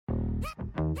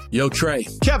Yo, Trey.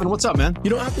 Kevin, what's up, man? You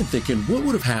know, I've been thinking, what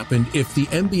would have happened if the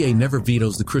NBA never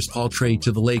vetoes the Chris Paul trade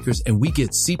to the Lakers and we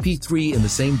get CP3 in the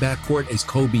same backcourt as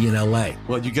Kobe in LA?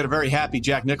 Well, you get a very happy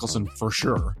Jack Nicholson for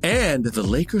sure. And the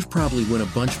Lakers probably win a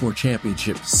bunch more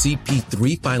championships.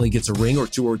 CP3 finally gets a ring or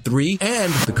two or three,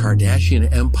 and the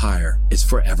Kardashian empire is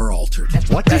forever altered.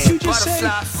 What did you just say?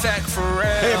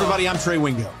 Hey, everybody, I'm Trey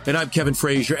Wingo. And I'm Kevin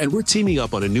Frazier, and we're teaming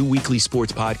up on a new weekly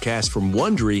sports podcast from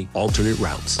Wondery, Alternate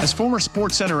Routes. As former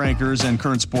Sports Center anchors and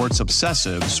current sports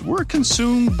obsessives, we're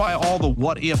consumed by all the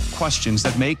what-if questions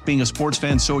that make being a sports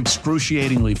fan so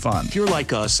excruciatingly fun. If you're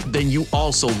like us, then you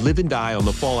also live and die on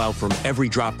the fallout from every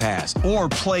drop pass. Or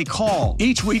play call.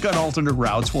 Each week on Alternate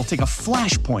Routes, we'll take a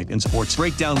flashpoint in sports,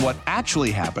 break down what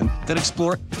actually happened, then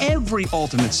explore every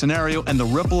alternate scenario and the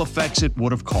ripple effects it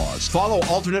would have caused. Follow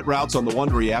Alternate Routes on the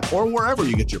Wondery app or wherever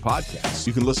you get your podcasts.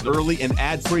 You can listen early and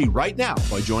ad-free right now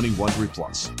by joining Wondery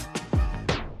Plus.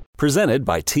 Presented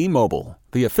by T-Mobile,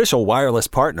 the official wireless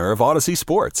partner of Odyssey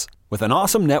Sports. With an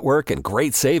awesome network and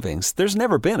great savings, there's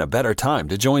never been a better time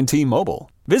to join T-Mobile.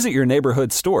 Visit your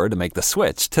neighborhood store to make the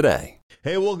switch today.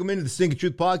 Hey, welcome into the Stinkin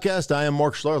Truth Podcast. I am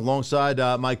Mark Schlarth alongside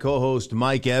my co-host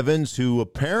Mike Evans, who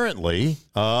apparently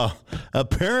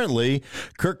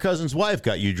Kirk Cousins' wife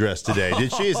got you dressed today.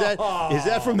 Did she? Is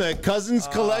that from the Cousins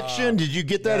collection? Did you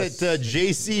get that at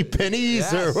J.C.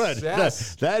 Penney's or what?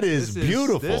 Yes. That is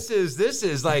beautiful. This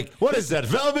is like, what is that,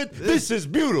 velvet? This is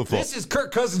beautiful. This is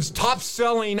Kirk Cousins'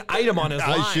 top-selling item on his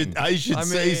line. I should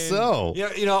say so.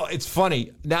 You know, it's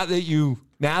funny now that you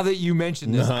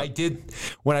mentioned this. I did,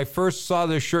 when I first saw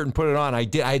this shirt and put it on, I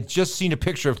had just seen a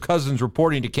picture of Cousins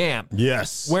reporting to camp.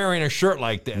 Yes. Wearing a shirt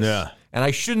like this. Yeah. And I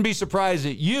shouldn't be surprised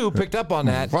that you picked up on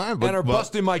that and are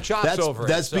busting my chops over it.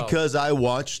 That's because I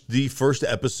watched the first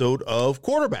episode of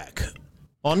Quarterback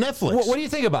on Netflix. What do you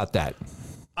think about that?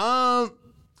 I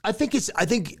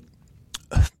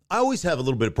always have a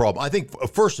little bit of problem. I think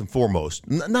first and foremost,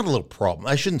 not a little problem.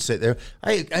 I shouldn't say there.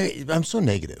 I'm so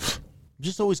negative.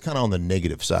 Just always kind of on the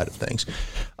negative side of things.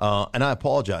 And I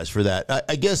apologize for that.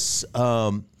 I guess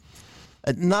I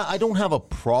don't have a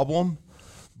problem,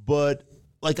 but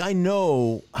like I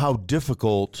know how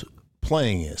difficult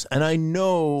playing is, and I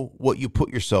know what you put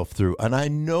yourself through, and I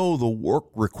know the work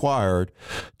required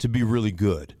to be really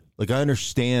good. Like I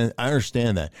understand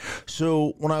that.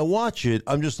 So when I watch it,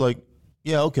 I'm just like,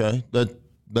 yeah, okay,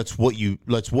 that's what you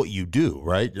do,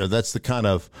 right? That's the kind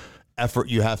of effort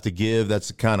you have to give. That's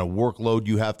the kind of workload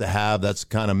you have to have. That's the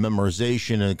kind of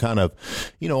memorization and kind of,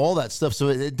 all that stuff. So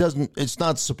it's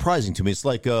not surprising to me. It's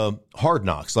like Hard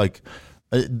Knocks. Like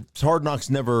Hard Knocks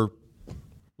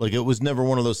it was never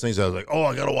one of those things I was like, oh,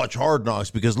 I got to watch Hard Knocks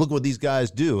because look what these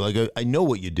guys do. Like, I know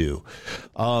what you do.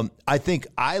 I think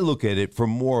I look at it from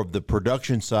more of the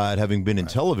production side, having been in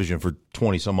television for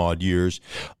 20 some odd years,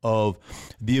 of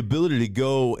the ability to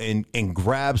go and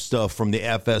grab stuff from the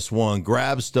FS1,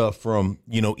 grab stuff from,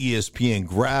 ESPN,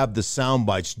 grab the sound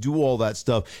bites, do all that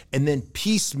stuff, and then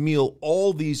piecemeal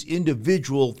all these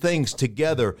individual things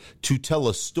together to tell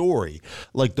a story.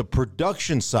 Like the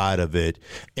production side of it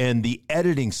and the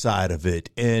editing side of it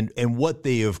and what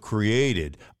they have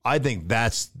created, I think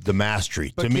that's the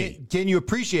mastery to me. Can you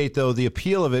appreciate, though, the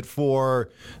appeal of it for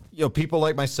people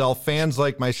like myself, fans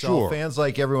like myself, Sure. fans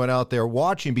like everyone out there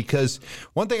watching? Because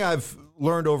one thing I've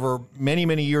learned over many,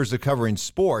 many years of covering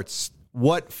sports,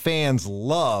 what fans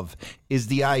love is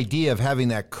the idea of having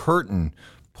that curtain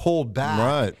pulled back,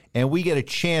 right? And we get a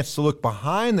chance to look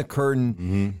behind the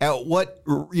curtain at what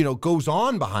goes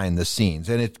on behind the scenes,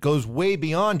 and it goes way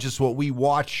beyond just what we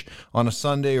watch on a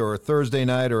Sunday or a Thursday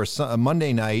night or a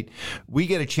Monday night. We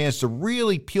get a chance to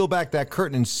really peel back that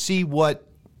curtain and see what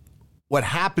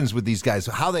happens with these guys,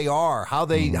 how they are, how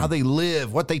they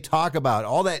live, what they talk about,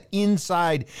 all that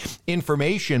inside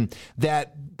information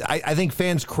that I think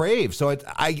fans crave. So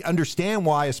I understand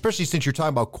why, especially since you're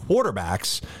talking about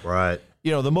quarterbacks, right?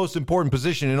 The most important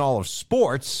position in all of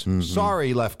sports.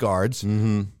 Sorry, left guards,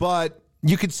 but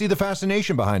you can see the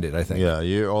fascination behind it, I think. Yeah,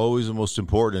 you're always the most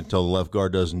important until the left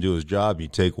guard doesn't do his job. You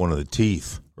take one of the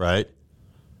teeth, right?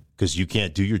 Because you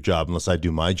can't do your job unless I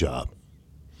do my job.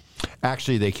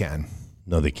 Actually, they can.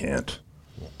 No, they can't.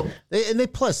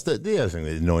 Plus, the other thing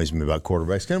that annoys me about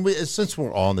quarterbacks, since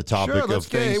we're on the topic of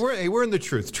things. We're in the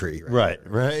truth tree. Right.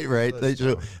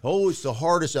 It's the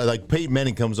hardest. Like Peyton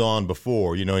Manning comes on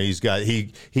before, he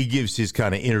gives his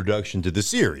kind of introduction to the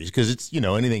series because it's,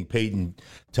 anything Peyton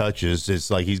touches, it's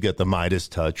like he's got the Midas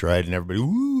touch, right? And everybody,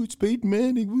 ooh, it's Peyton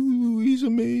Manning, ooh, he's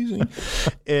amazing.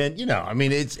 And,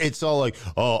 it's all like,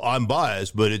 oh, I'm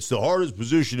biased, but it's the hardest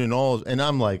position in all. And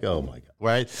I'm like, oh, my God.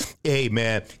 right? Hey,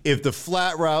 man, if the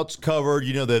flat route's covered,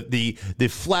 the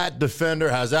flat defender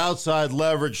has outside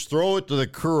leverage, throw it to the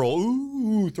curl.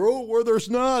 Ooh, throw it where there's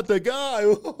not. The guy,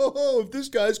 if this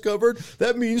guy's covered,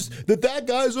 that means that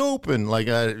guy's open. Like,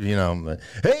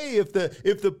 hey, if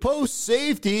the post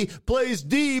safety plays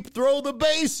deep, throw the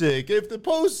basic. If the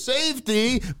post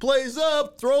safety plays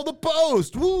up, throw the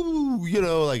post. Woo,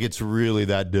 like it's really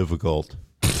that difficult.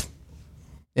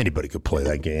 Anybody could play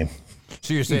that game.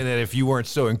 So you're saying that if you weren't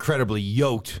so incredibly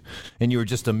yoked and you were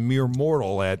just a mere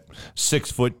mortal at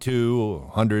 6'2",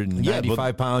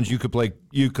 195 pounds, you could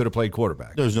have played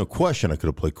quarterback. There's no question I could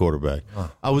have played quarterback.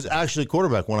 I was actually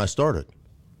quarterback when I started.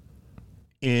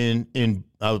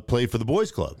 I played for the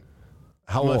boys club.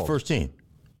 How old? My first team.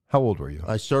 How old were you?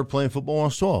 I started playing football when I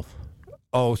was 12.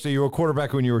 Oh, so you were a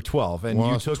quarterback when you were 12, and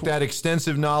you took that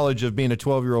extensive knowledge of being a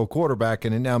 12-year-old quarterback,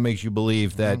 and it now makes you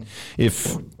believe that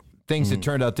if things had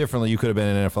turned out differently, you could have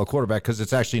been an NFL quarterback because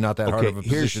it's actually not that hard of a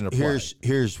position to play.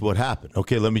 Here's what happened.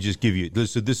 Okay, let me just give you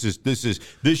this. So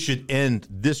this should end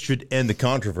the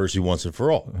controversy once and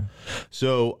for all.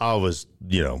 So I was,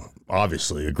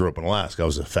 obviously I grew up in Alaska. I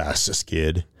was the fastest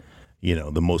kid,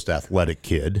 the most athletic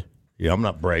kid. I'm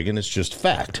not bragging. It's just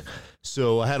fact.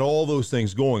 So I had all those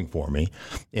things going for me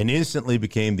and instantly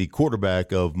became the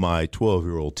quarterback of my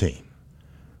 12-year-old team.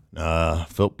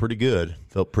 Felt pretty good.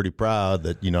 Felt pretty proud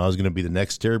that, I was going to be the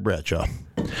next Terry Bradshaw.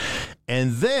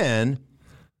 And then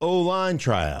O-line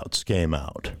tryouts came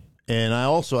out. And I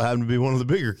also happened to be one of the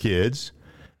bigger kids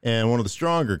and one of the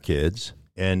stronger kids.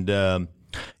 And,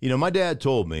 my dad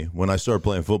told me when I started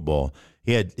playing football,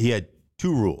 he had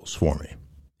two rules for me.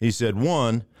 He said,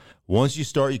 one, once you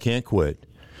start, you can't quit.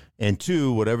 And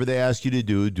two, whatever they ask you to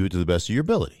do it to the best of your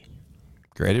ability.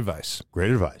 Great advice. Great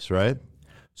advice, right?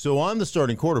 So I'm the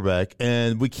starting quarterback,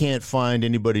 and we can't find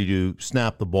anybody to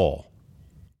snap the ball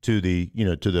to the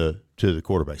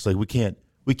quarterbacks. Like we can't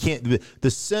the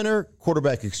center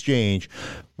quarterback exchange,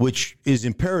 which is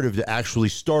imperative to actually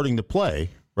starting the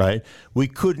play, right? We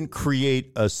couldn't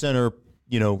create a center,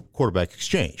 quarterback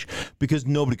exchange because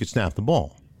nobody could snap the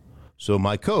ball. So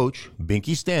my coach,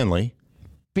 Binky Stanley.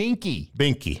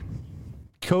 Binky.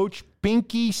 Coach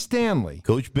Binky Stanley.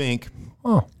 Coach Bink.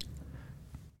 Oh.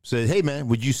 Said, hey, man,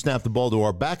 would you snap the ball to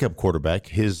our backup quarterback,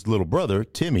 his little brother,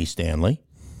 Timmy Stanley?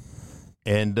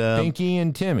 And Binky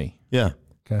and Timmy. Yeah.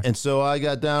 Okay. And so I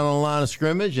got down on the line of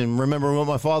scrimmage and remember what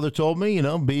my father told me,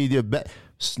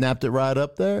 snapped it right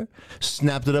up there,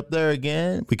 snapped it up there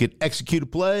again. We could execute a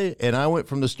play, and I went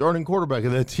from the starting quarterback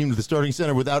of that team to the starting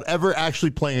center without ever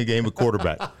actually playing a game of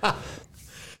quarterback.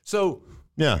 So...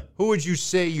 yeah. Who would you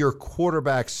say your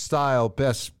quarterback style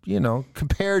best,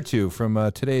 compared to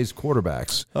from today's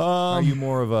quarterbacks? Are you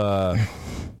more of a,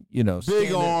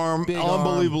 big arm,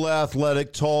 unbelievable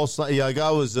athletic, tall? Yeah,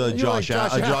 I was Josh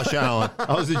Allen.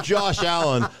 I was the Josh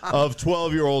Allen of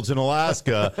 12-year-olds in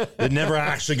Alaska that never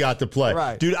actually got to play.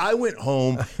 Right. Dude, I went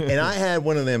home and I had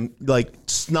one of them like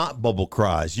snot bubble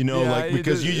cries,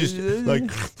 because you just like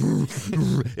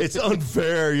it's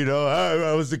unfair,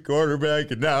 I was the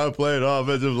quarterback and now I'm playing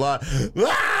offensive line.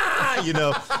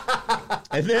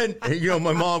 And then,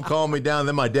 my mom calmed me down.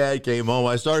 Then my dad came home.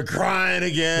 I started crying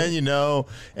again,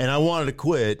 and I wanted to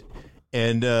quit.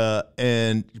 And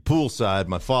poolside,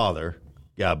 my father,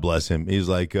 God bless him, he's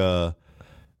like,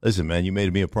 listen, man, you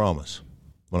made me a promise.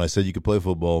 When I said you could play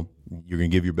football, you're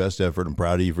going to give your best effort. I'm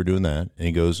proud of you for doing that. And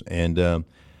he goes, and then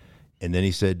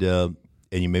he said, and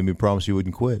you made me promise you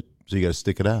wouldn't quit. So you got to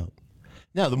stick it out.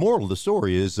 Now, the moral of the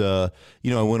story is, I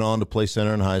went on to play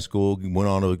center in high school, went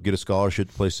on to get a scholarship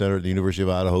to play center at the University of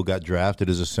Idaho, got drafted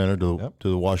as a center to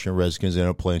the Washington Redskins, ended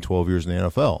up playing 12 years in the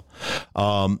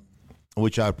NFL,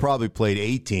 which I probably played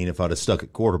 18 if I'd have stuck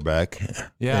at quarterback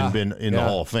and been in the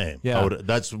Hall of Fame. Yeah.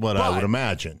 That's what I would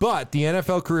imagine. But the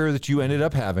NFL career that you ended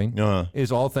up having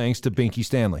is all thanks to Binky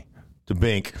Stanley. To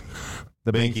Bink.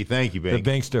 Binky, thank you, Bink. The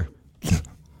Binkster.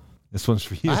 This one's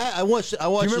for you. I watched. Do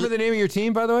you remember the name of your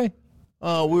team, by the way?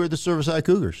 We were the Service-Side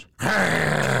Cougars.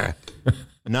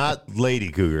 Not lady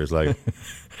cougars, like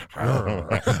not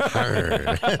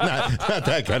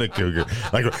that kind of cougar,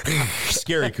 like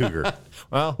scary cougar.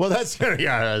 Well, that's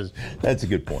a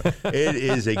good point. It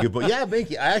is a good point. Yeah,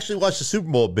 Binky. I actually watched the Super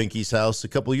Bowl at Binky's house a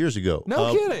couple of years ago.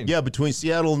 No kidding. Yeah, between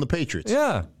Seattle and the Patriots.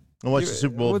 Yeah. I watched the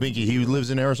Super Bowl at Binky. He lives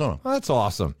in Arizona. Oh, that's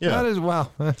awesome. Yeah. That is, wow.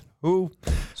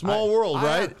 Small world,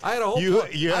 right? I had a whole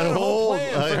you had a whole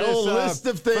list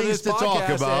of things to talk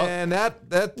about. And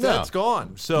that's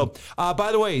gone. So,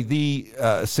 by the way, the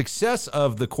success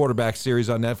of the quarterback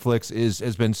series on Netflix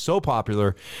has been so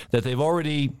popular that they've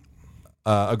already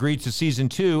agreed to season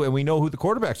 2, and we know who the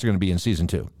quarterbacks are going to be in season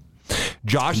 2.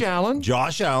 Josh Allen.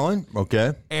 Josh Allen.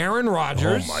 Okay. Aaron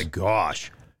Rodgers. Oh, my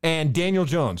gosh. And Daniel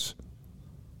Jones.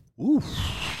 Ooh,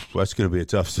 that's going to be a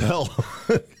tough sell.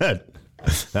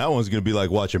 That one's going to be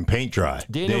like watching paint dry.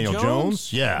 Daniel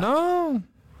Jones? Yeah. No.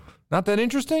 Not that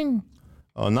interesting?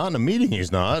 Oh, not in a meeting,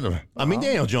 he's not. I mean,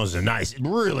 Daniel Jones is a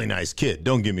really nice kid.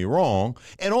 Don't get me wrong.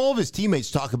 And all of his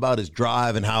teammates talk about his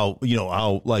drive and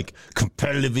how like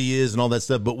competitive he is and all that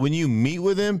stuff. But when you meet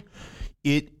with him,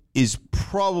 it is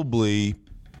probably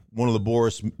one of the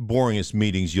boringest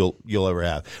meetings you'll ever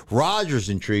have. Rodgers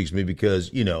intrigues me because,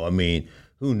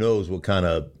 who knows what kind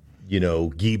of,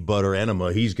 ghee butter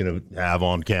enema he's going to have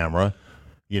on camera.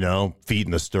 Feet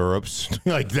in the stirrups.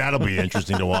 Like, that'll be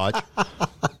interesting to watch.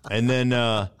 And then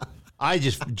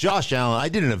Josh Allen, I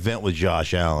did an event with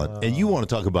Josh Allen, and you want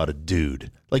to talk about a dude.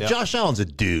 Like, Josh Allen's a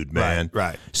dude, man.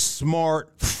 Right.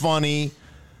 Smart, funny,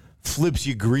 flips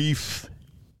you grief.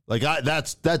 Like,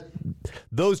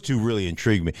 those two really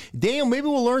intrigue me. Daniel, maybe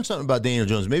we'll learn something about Daniel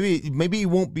Jones. Maybe he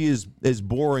won't be as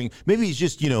boring. Maybe he's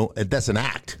just, that's an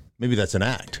act. Maybe that's an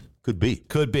act. Could be.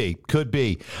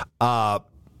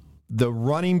 The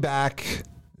running back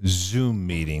Zoom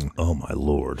meeting. Oh, my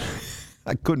Lord.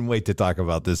 I couldn't wait to talk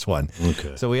about this one.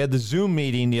 Okay. So we had the Zoom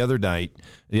meeting the other day,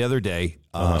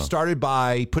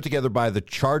 put together by the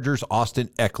Chargers' Austin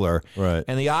Eckler. Right.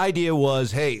 And the idea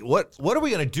was, hey, what are we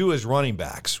going to do as running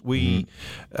backs? We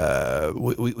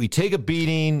take a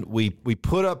beating. We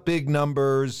put up big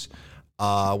numbers.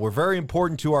 We're very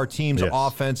important to our team's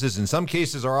offenses. In some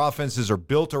cases, our offenses are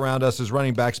built around us as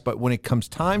running backs. But when it comes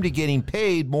time to getting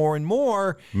paid more and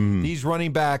more, these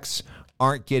running backs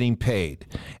aren't getting paid.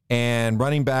 And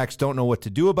running backs don't know what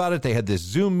to do about it. They had this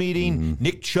Zoom meeting.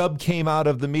 Nick Chubb came out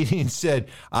of the meeting and said,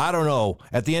 I don't know.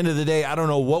 At the end of the day, I don't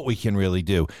know what we can really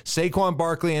do. Saquon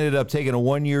Barkley ended up taking a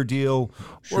one-year deal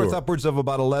worth upwards of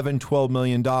about $11, $12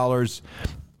 million.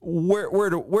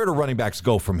 Where do running backs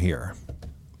go from here?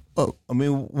 Oh, I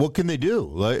mean, what can they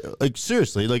do? Like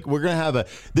seriously, like we're going to have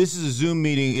this is a Zoom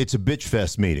meeting. It's a bitch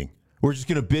fest meeting. We're just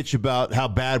going to bitch about how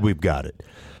bad we've got it.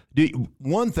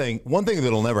 One thing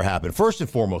that'll never happen. First and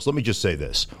foremost, let me just say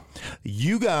this.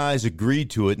 You guys agreed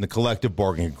to it in the collective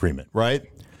bargaining agreement, right?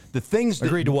 The things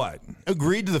agreed to what?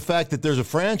 Agreed to the fact that there's a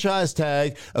franchise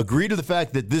tag, agreed to the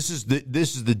fact that this is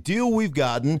the deal we've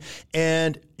gotten,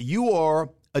 and you are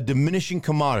a diminishing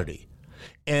commodity.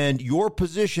 And your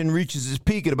position reaches its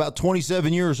peak at about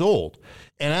 27 years old.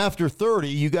 And after 30,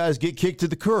 you guys get kicked to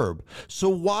the curb. So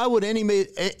why would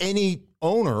any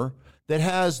owner that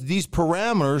has these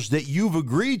parameters that you've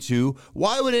agreed to,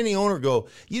 why would any owner go,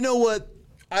 you know what?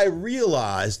 I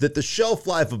realize that the shelf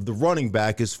life of the running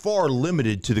back is far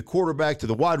limited to the quarterback, to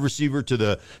the wide receiver, to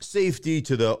the safety,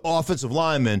 to the offensive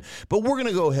lineman. But we're going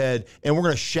to go ahead and we're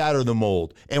going to shatter the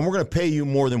mold. And we're going to pay you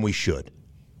more than we should.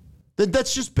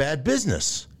 That's just bad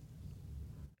business.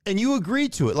 And you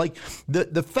agreed to it. Like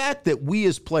the fact that we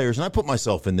as players, and I put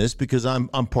myself in this because I'm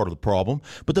part of the problem,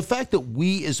 but the fact that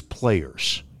we as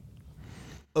players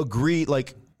agree,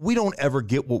 like we don't ever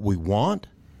get what we want,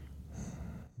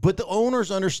 but the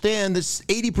owners understand that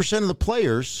 80% of the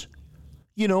players,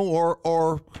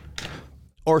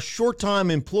 are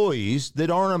short-time employees that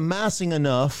aren't amassing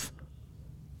enough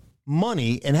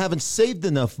money and haven't saved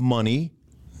enough money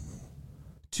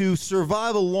to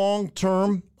survive a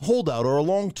long-term holdout or a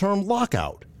long-term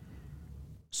lockout.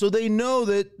 So they know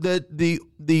that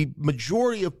the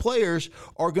majority of players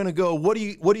are going to go, what are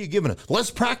you giving us?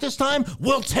 Less practice time?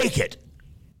 We'll take it.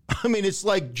 I mean, it's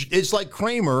like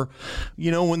Kramer,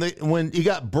 when he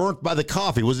got burnt by the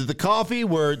coffee. Was it the coffee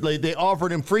where they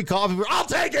offered him free coffee? I'll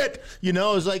take it.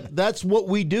 It's like that's what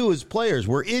we do as players.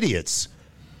 We're idiots.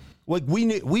 Like we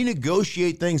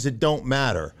negotiate things that don't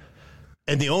matter.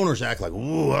 And the owners act like,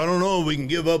 ooh, I don't know, we can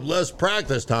give up less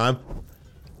practice time.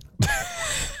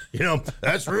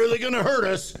 That's really going to hurt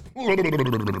us.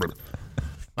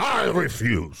 I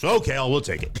refuse. Okay, we'll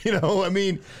take it. I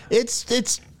mean,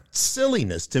 it's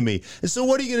silliness to me. And so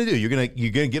what are you going to do? You're going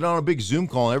to get on a big Zoom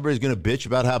call and everybody's going to bitch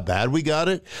about how bad we got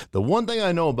it? The one thing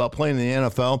I know about playing in the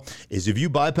NFL is if you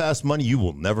bypass money, you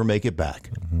will never make it back.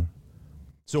 Mm-hmm.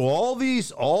 So all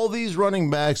these running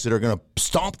backs that are going to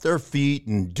stomp their feet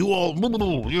and do all,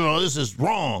 this is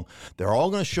wrong. They're all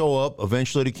going to show up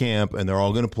eventually to camp and they're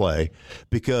all going to play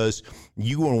because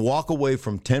you're going to walk away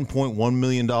from $10.1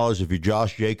 million if you're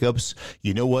Josh Jacobs.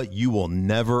 You know what? You will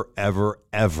never, ever,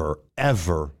 ever,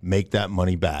 ever make that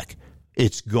money back.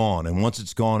 It's gone. And once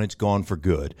it's gone for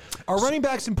good. Are running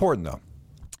backs important, though?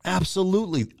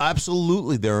 Absolutely.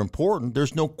 They're important.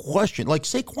 There's no question. Like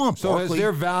Saquon Barkley. So has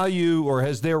their value or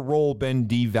has their role been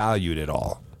devalued at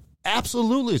all?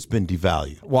 Absolutely, it's been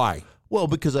devalued. Why? Well,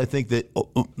 because I think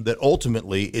that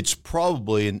ultimately it's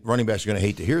probably, and running backs are going to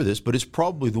hate to hear this, but it's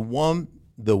probably the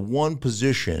one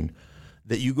position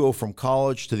that you go from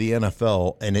college to the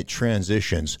NFL and it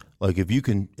transitions. Like if you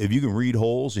can read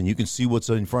holes and you can see what's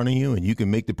in front of you and you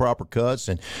can make the proper cuts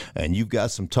and you've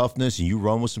got some toughness and you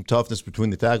run with some toughness between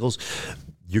the tackles,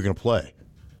 you're going to play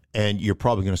and you're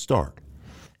probably going to start.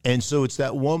 And so it's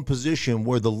that one position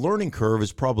where the learning curve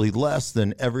is probably less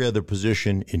than every other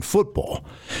position in football.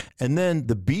 And then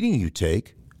the beating you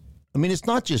take, I mean, it's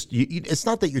not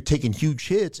that you're taking huge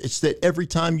hits. It's that every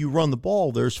time you run the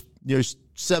ball, there's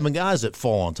 7 guys that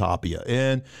fall on top of you.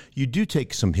 And you do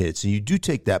take some hits, and you do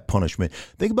take that punishment.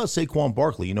 Think about Saquon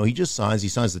Barkley. He just signs the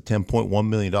 $10.1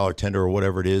 million tender or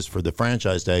whatever it is for the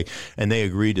franchise tag, and they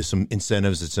agreed to some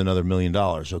incentives. It's another $1 million,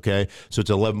 okay? So it's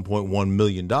 $11.1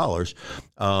 million.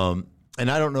 And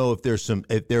I don't know if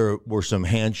there were some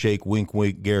handshake, wink,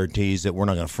 wink guarantees that we're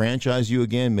not going to franchise you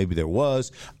again. Maybe there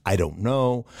was. I don't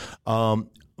know.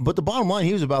 But the bottom line,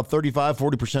 he was about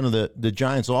 35-40% of the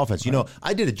Giants' offense.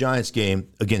 I did a Giants game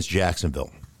against Jacksonville.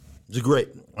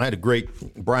 I had a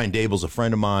great, Brian Dable's a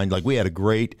friend of mine. Like, we had a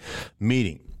great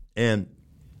meeting. And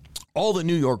all the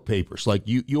New York papers, like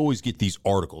you always get these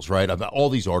articles, right? About all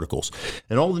these articles.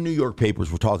 And all the New York papers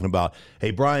were talking about,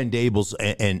 hey, Brian Dable's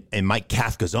and Mike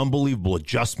Kafka's unbelievable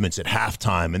adjustments at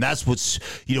halftime. And that's what's,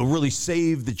 really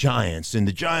saved the Giants. And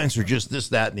the Giants are just this,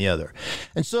 that, and the other.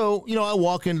 And so, I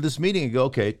walk into this meeting and go,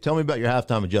 okay, tell me about your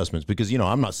halftime adjustments. Because,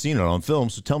 I'm not seeing it on film.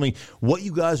 So tell me what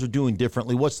you guys are doing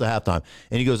differently. What's the halftime?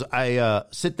 And he goes, I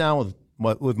sit down with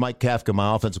Mike Kafka,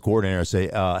 my offensive coordinator, I say,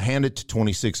 hand it to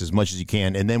 26 as much as you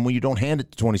can. And then when you don't hand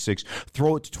it to 26,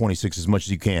 throw it to 26 as much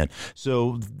as you can.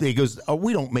 So he goes,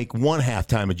 we don't make one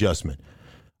halftime adjustment.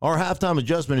 Our halftime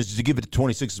adjustment is to give it to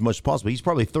 26 as much as possible. He's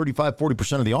probably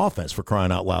 35-40% of the offense, for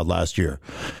crying out loud, last year.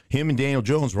 Him and Daniel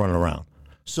Jones running around.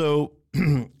 So,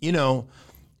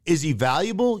 is he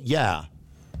valuable? Yeah.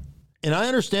 And I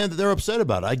understand that they're upset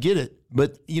about it. I get it.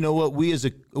 But you know what? We as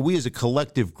a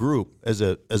collective group, as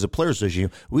a players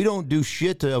association, we don't do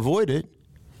shit to avoid it.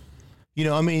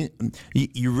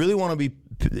 You really want to be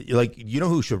like,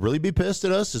 who should really be pissed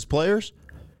at us as players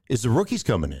is the rookies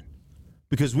coming in,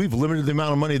 because we've limited the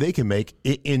amount of money they can make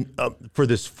for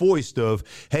this foist of,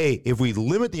 hey, if we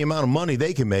limit the amount of money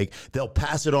they can make, they'll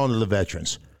pass it on to the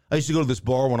veterans. I used to go to this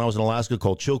bar when I was in Alaska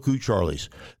called Chilkoot Charlie's.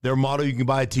 Their motto, you can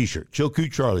buy a T-shirt,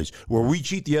 Chilkoot Charlie's, where we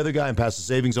cheat the other guy and pass the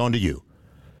savings on to you.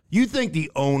 You think the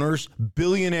owners,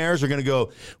 billionaires, are going to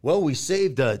go, well, we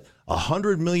saved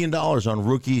 $100 million on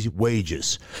rookies'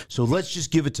 wages, so let's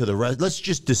just give it to the rest. Let's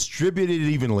just distribute it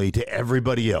evenly to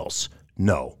everybody else.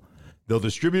 No. They'll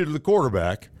distribute it to the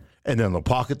quarterback, and then they'll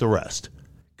pocket the rest,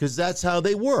 because that's how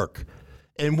they work.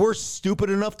 And we're stupid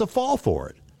enough to fall for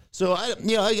it. So, I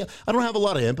don't have a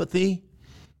lot of empathy,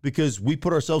 because we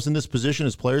put ourselves in this position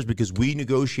as players because we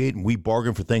negotiate and we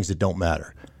bargain for things that don't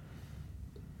matter.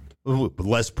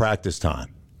 Less practice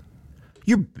time.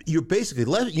 You're basically,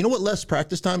 you know what less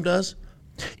practice time does?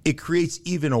 It creates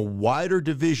even a wider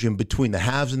division between the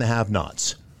haves and the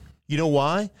have-nots. You know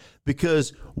why?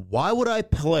 Because why would I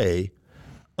play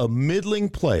a middling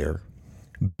player,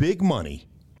 big money,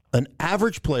 an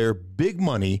average player, big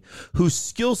money, whose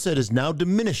skill set is now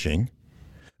diminishing,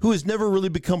 who has never really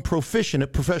become proficient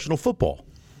at professional football,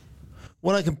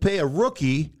 when I can pay a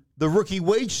rookie the rookie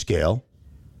wage scale,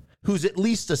 who's at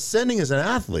least ascending as an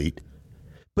athlete,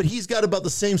 but he's got about the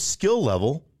same skill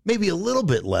level, maybe a little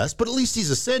bit less, but at least he's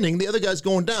ascending. The other guy's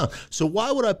going down. So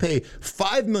why would I pay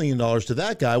 $5 million to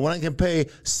that guy when I can pay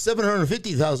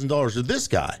 $750,000 to this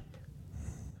guy?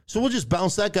 So we'll just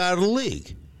bounce that guy out of the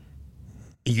league.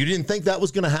 You didn't think that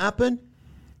was going to happen?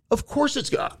 Of course it's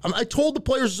going to. I told the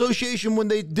Players Association when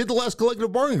they did the last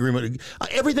collective bargaining agreement,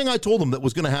 everything I told them that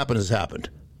was going to happen has happened.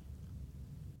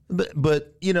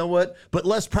 But you know what? But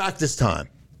less practice time.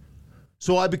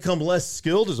 So I become less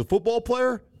skilled as a football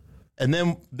player? And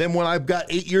then when I've got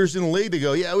 8 years in the league, they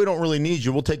go, yeah, we don't really need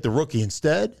you. We'll take the rookie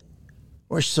instead.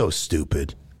 We're so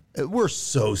stupid. We're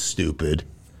so stupid.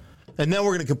 And then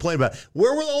we're going to complain about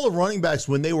where were all the running backs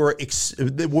when they were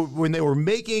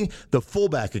making the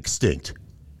fullback extinct?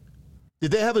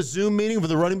 Did they have a Zoom meeting for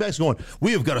the running backs going,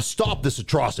 we have got to stop this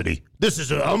atrocity. This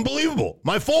is unbelievable.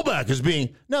 My fullback is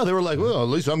being. No, they were like, well, at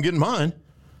least I'm getting mine.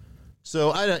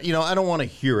 So I don't want to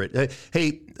hear it.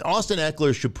 Hey, Austin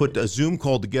Eckler should put a Zoom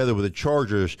call together with the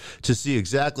Chargers to see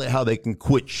exactly how they can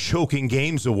quit choking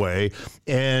games away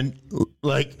and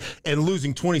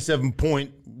losing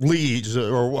 27-point leads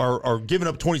or giving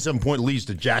up 27-point leads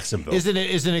to Jacksonville. Isn't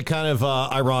it kind of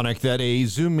ironic that a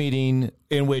Zoom meeting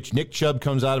in which Nick Chubb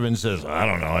comes out of it and says, I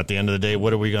don't know, at the end of the day,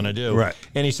 what are we going to do? Right.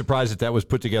 And he's surprised that was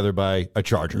put together by a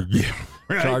Charger. Yeah.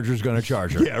 Right. Charger's going to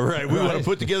Charger. Yeah, right. We want to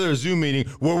put together a Zoom meeting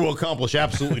where we'll accomplish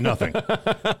absolutely nothing.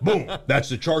 Boom. That's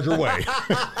the Charger way.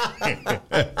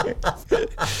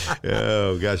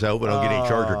 Oh, gosh. I hope I don't get any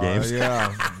Charger games.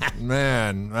 Yeah.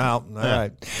 Man. Well, all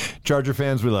right. Charger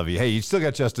fans, we love you. Hey, you still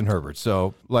got Justin Herbert,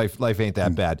 so life ain't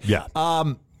that bad. Yeah.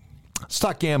 Let's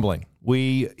talk gambling.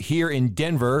 We here in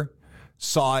Denver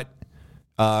saw it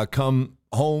come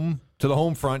home to the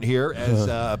home front here as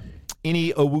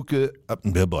Ini Owuka,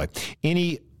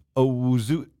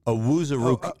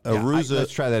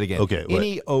 let's try that again. Okay.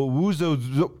 Ini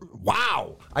Owuzo.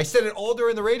 Wow. I said it all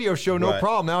during the radio show, no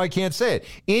problem. Now I can't say it.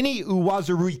 Ini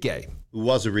Uwazurike.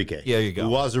 Uwazurike. Yeah, you go.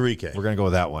 Uwazurike. We're going to go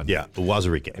with that one. Yeah,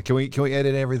 Uwazurike. Can we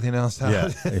edit everything else out? Yeah.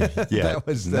 that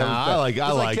was I like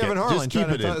Kevin it. Harlan Just keep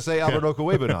it trying in. to say Albert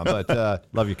Okawebunon, but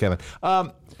love you, Kevin.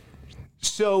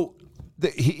 So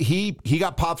he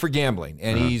got popped for gambling,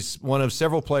 and he's one of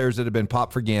several players that have been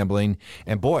popped for gambling.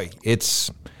 And boy,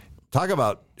 talk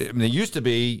about. I mean, it used to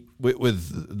be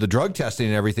with the drug testing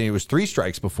and everything. It was 3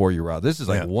 strikes before you were out. This is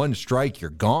like 1 strike, you're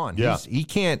gone. Yeah.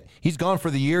 He's gone for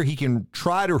the year. He can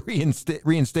try to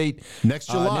reinstate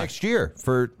next July, next year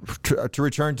to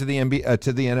return to the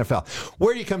NFL.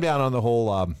 Where do you come down on the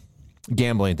whole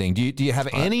gambling thing? Do you have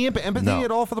any empathy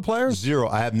at all for the players? Zero.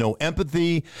 I have no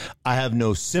empathy. I have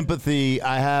no sympathy.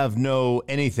 I have no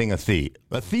anything a-thee.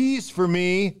 A-thees for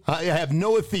me, I have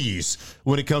no a-thees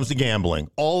when it comes to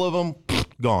gambling. All of them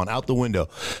gone out the window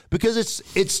because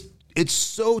it's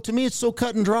so, to me, it's so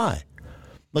cut and dry.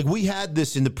 Like we had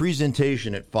this in the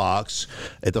presentation at Fox,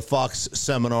 at the Fox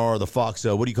seminar, the Fox,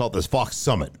 what do you call it? This Fox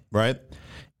Summit, right?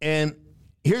 And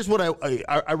here's what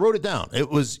I wrote it down. It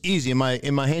was easy in my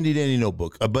handy dandy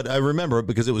notebook, but I remember it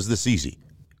because it was this easy.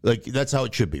 Like that's how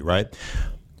it should be, right?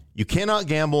 You cannot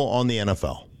gamble on the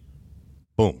NFL.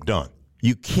 Boom, done.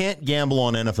 You can't gamble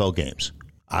on NFL games.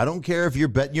 I don't care if you're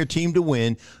betting your team to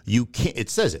win. You can't. It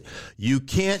says it. You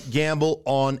can't gamble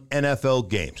on NFL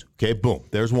games. Okay, boom.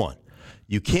 There's one.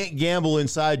 You can't gamble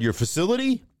inside your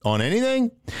facility on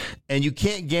anything, and you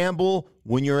can't gamble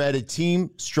when you're at a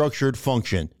team-structured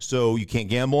function. So you can't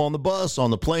gamble on the bus,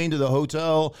 on the plane to the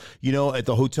hotel, at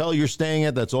the hotel you're staying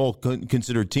at. That's all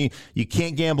considered team. You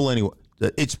can't gamble anywhere.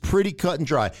 It's pretty cut and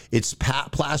dry. It's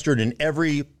plastered in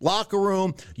every locker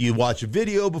room. You watch a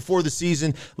video before the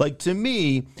season. Like, to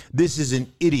me, this is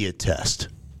an idiot test.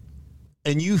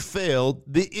 And you failed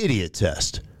the idiot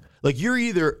test. Like, you're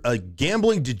either a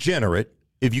gambling degenerate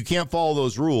if you can't follow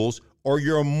those rules, or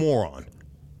you're a moron.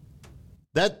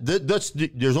 That's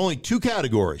there's only 2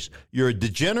 categories. You're a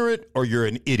degenerate or you're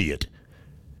an idiot.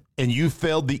 And you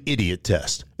failed the idiot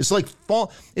test. It's like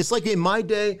in my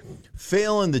day,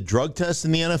 failing the drug test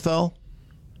in the NFL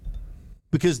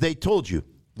because they told you,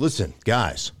 listen,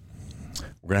 guys,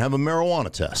 we're going to have a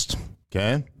marijuana test,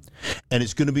 okay? And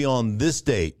it's going to be on this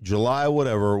date, July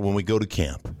whatever, when we go to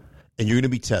camp. And you're going to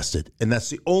be tested. And that's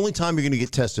the only time you're going to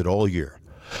get tested all year.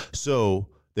 So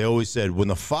they always said, when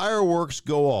the fireworks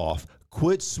go off,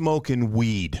 quit smoking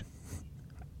weed.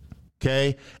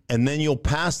 Okay? And then you'll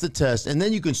pass the test, and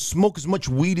then you can smoke as much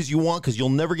weed as you want because you'll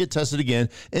never get tested again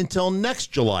until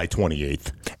next July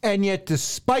 28th. And yet,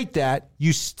 despite that,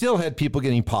 you still had people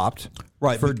getting popped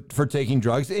for taking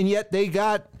drugs, and yet they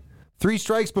got 3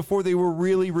 strikes before they were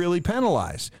really, really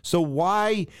penalized. So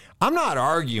why? I'm not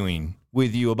arguing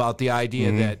with you about the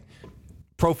idea that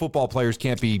pro football players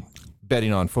can't be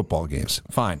betting on football games.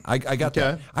 Fine. I got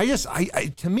that.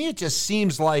 To me, it just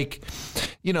seems like,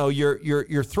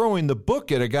 you're throwing the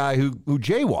book at a guy who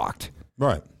jaywalked.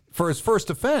 Right. For his first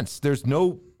offense. There's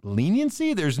no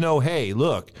leniency. There's no, hey,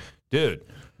 look, dude,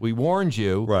 we warned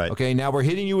you. Right. Okay, now we're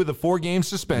hitting you with a 4-game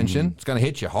suspension. It's going to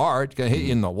hit you hard. It's going to hit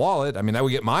you in the wallet. I mean, that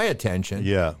would get my attention.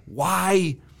 Yeah.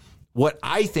 Why? What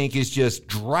I think is just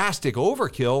drastic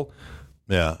overkill.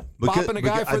 Yeah. Bopping a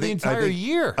guy for the entire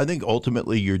year. I think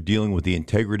ultimately you're dealing with the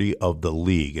integrity of the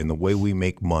league and the way we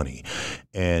make money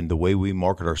and the way we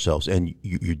market ourselves. And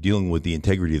you're dealing with the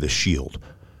integrity of the shield.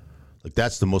 Like,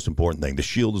 that's the most important thing. The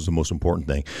shield is the most important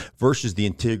thing versus the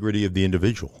integrity of the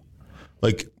individual.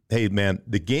 Like, hey, man,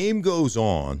 the game goes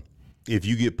on if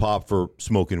you get popped for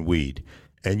smoking weed.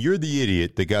 And you're the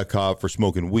idiot that got caught for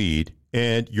smoking weed,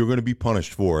 and you're going to be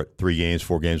punished for it. 3 games,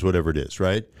 4 games, whatever it is,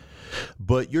 right?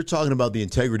 But you're talking about the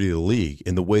integrity of the league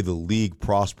and the way the league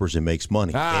prospers and makes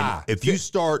money. And if you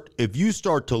start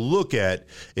to look at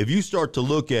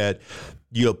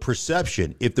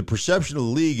perception. If the perception of the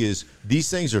league is these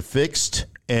things are fixed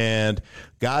and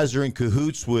guys are in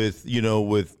cahoots with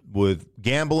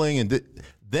gambling, and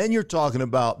then you're talking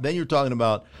about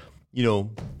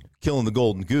killing the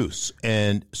golden goose.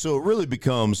 And so it really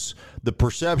becomes the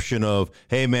perception of,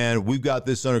 hey, man, we've got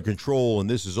this under control and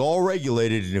this is all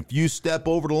regulated. And if you step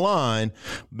over the line,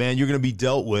 man, you're going to be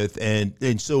dealt with.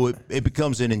 And so it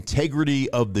becomes an integrity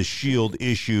of the Shield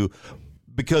issue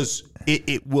because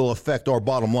it will affect our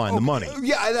bottom line, the money.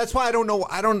 Yeah, that's why I don't know.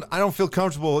 I don't feel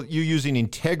comfortable you using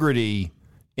integrity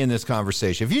in this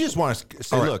conversation. If you just want to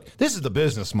say, look, this is the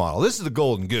business model. This is the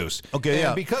golden goose. Okay,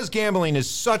 and because gambling is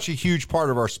such a huge part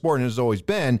of our sport and has always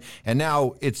been, and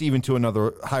now it's even to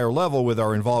another higher level with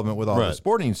our involvement with all the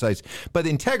sporting sites. But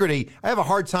integrity, I have a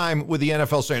hard time with the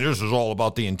NFL saying this is all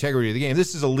about the integrity of the game.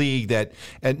 This is a league that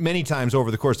at many times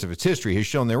over the course of its history has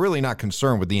shown they're really not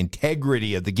concerned with the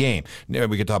integrity of the game.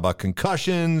 We could talk about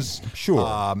concussions,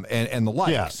 and the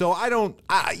like. Yeah. So I don't,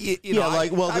 for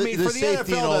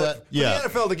the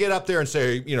NFL to get up there and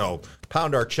say,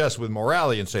 pound our chest with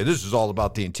morality and say this is all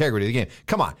about the integrity of the game.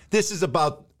 Come on. This is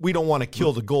about we don't want to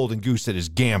kill the golden goose that is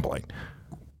gambling.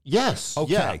 Yes.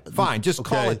 Okay. Yeah. Fine. Just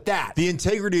call it that. The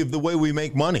integrity of the way we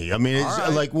make money. I mean,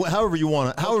 it's like however you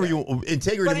want to,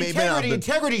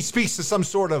 integrity speaks to some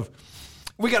sort of,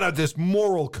 we got this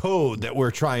moral code that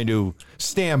we're trying to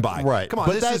stand by. Right. Come on.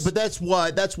 But that's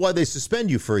why they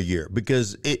suspend you for a year,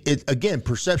 because it again,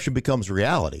 perception becomes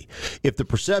reality. If the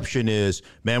perception is,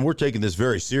 man, we're taking this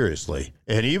very seriously,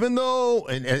 and even though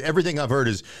and everything I've heard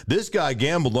is this guy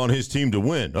gambled on his team to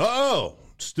win.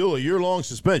 Still a year-long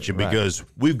suspension because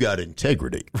we've got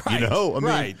integrity. Right. I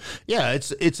mean, yeah,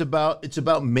 it's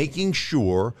about making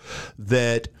sure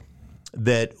that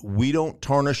we don't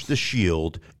tarnish the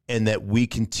Shield and that we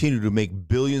continue to make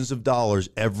billions of dollars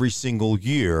every single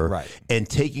year, and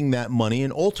taking that money.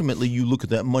 And ultimately, you look at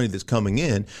that money that's coming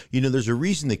in, there's a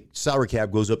reason the salary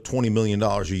cap goes up $20 million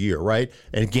a year, right?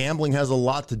 And gambling has a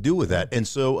lot to do with that. And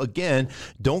so, again,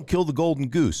 don't kill the golden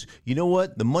goose. You know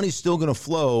what? The money's still going to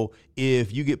flow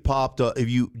if you get popped,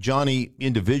 Johnny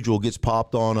individual gets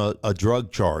popped on a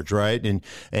drug charge, right? And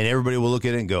everybody will look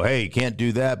at it and go, hey, you can't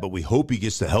do that, but we hope he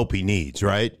gets the help he needs,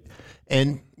 right?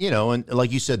 And, and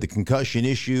like you said, the concussion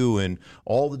issue and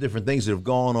all the different things that have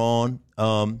gone on,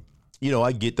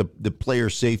 I get the player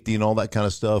safety and all that kind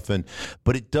of stuff,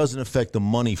 but it doesn't affect the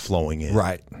money flowing in.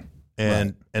 Right.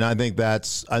 And I think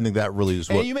that really is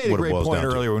what it boils down to. And you made a great point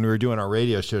earlier when we were doing our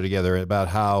radio show together about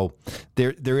how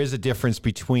there is a difference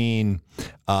between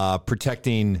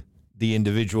protecting the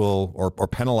individual or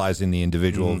penalizing the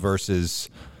individual versus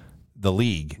the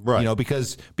league. Right.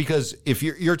 Because if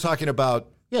you're talking about,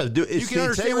 it's the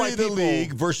integrity of the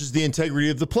league versus the integrity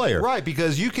of the player. Right,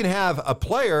 because you can have a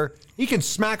player, he can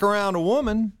smack around a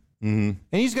woman, and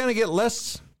he's going to get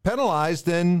less penalized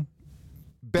than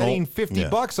betting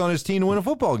 $50 on his team to win a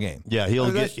football game. Yeah,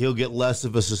 he'll get less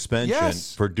of a suspension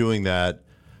for doing that.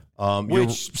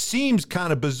 Which seems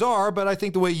kind of bizarre, but I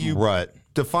think the way you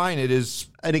define it is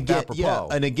apropos.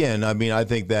 And again, I mean, I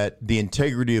think that the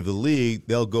integrity of the league,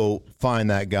 they'll go find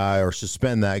that guy or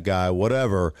suspend that guy,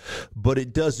 whatever. But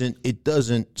it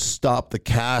doesn't stop the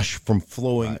cash from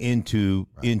flowing into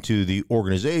the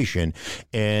organization,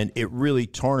 and it really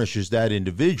tarnishes that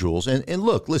individuals. And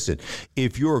look, listen,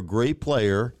 if you're a great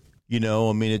player,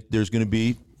 there's going to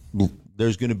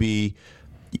be.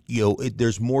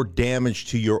 There's more damage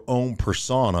to your own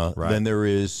persona than there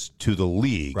is to the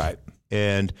league. Right.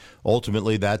 And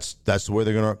ultimately, that's the way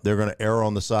they're gonna err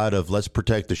on the side of let's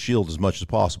protect the Shield as much as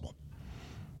possible.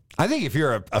 I think if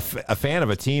you're a fan of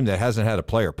a team that hasn't had a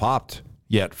player popped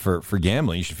yet for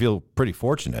gambling, you should feel pretty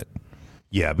fortunate.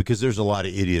 Yeah, because there's a lot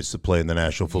of idiots that play in the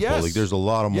National Football League. There's a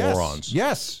lot of morons.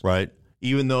 Yes. Right.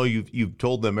 Even though you've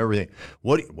told them everything.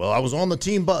 Well, I was on the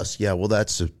team bus. Yeah, well,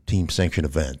 that's a team sanctioned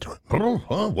event.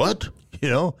 What?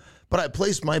 But I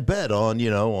placed my bet on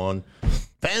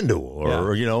FanDuel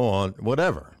or on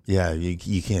whatever. Yeah,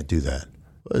 you can't do that.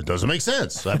 It doesn't make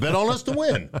sense. I bet on us to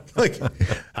win. Like,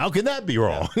 how can that be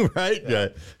wrong, right?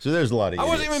 So there's a lot of idiots. I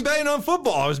wasn't even betting on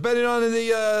football. I was betting on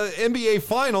the NBA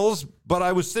Finals, but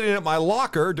I was sitting at my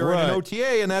locker during an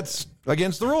OTA, and that's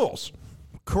against the rules.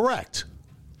 Correct.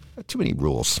 Too many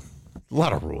rules. A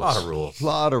lot of rules.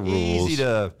 Easy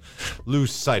to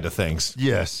lose sight of things.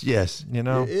 Yes.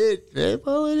 Well,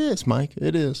 it is, Mike.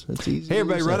 It is. It's easy. Hey,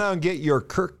 everybody, run out and get your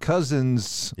Kirk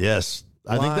Cousins. Yes.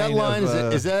 I think that line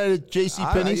is that at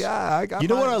JCPenney's? Yeah, I got You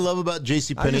know what I love about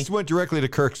JCPenney? I just went directly to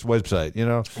Kirk's website,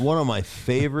 One of my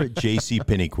favorite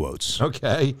JCPenney quotes.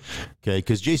 Okay,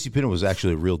 because JCPenney was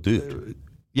actually a real dude.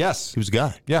 Yes. He was a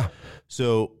guy. Yeah.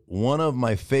 So one of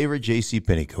my favorite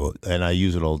JCPenney quotes, and I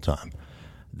use it all the time,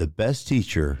 The best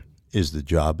teacher is the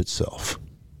job itself.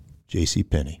 J.C.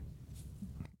 Penney.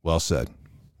 Well said.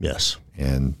 Yes.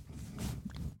 And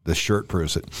the shirt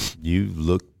proves it. You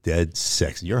look dead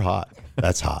sexy. You're hot.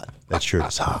 That's hot. That shirt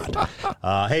is hot.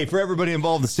 Hey, for everybody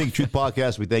involved in the Stinkin' Truth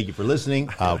podcast, we thank you for listening.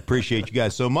 I appreciate you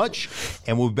guys so much.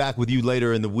 And we'll be back with you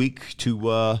later in the week to,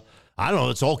 I don't know,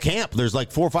 it's all camp. There's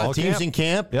like 4 or 5 teams in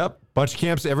camp. Yep. Bunch of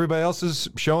camps. Everybody else is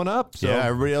showing up. So yeah,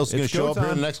 everybody else is going to show up here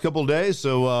in the next couple of days.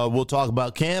 So we'll talk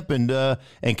about camp and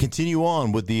continue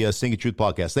on with the Stinkin' Truth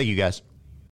podcast. Thank you, guys.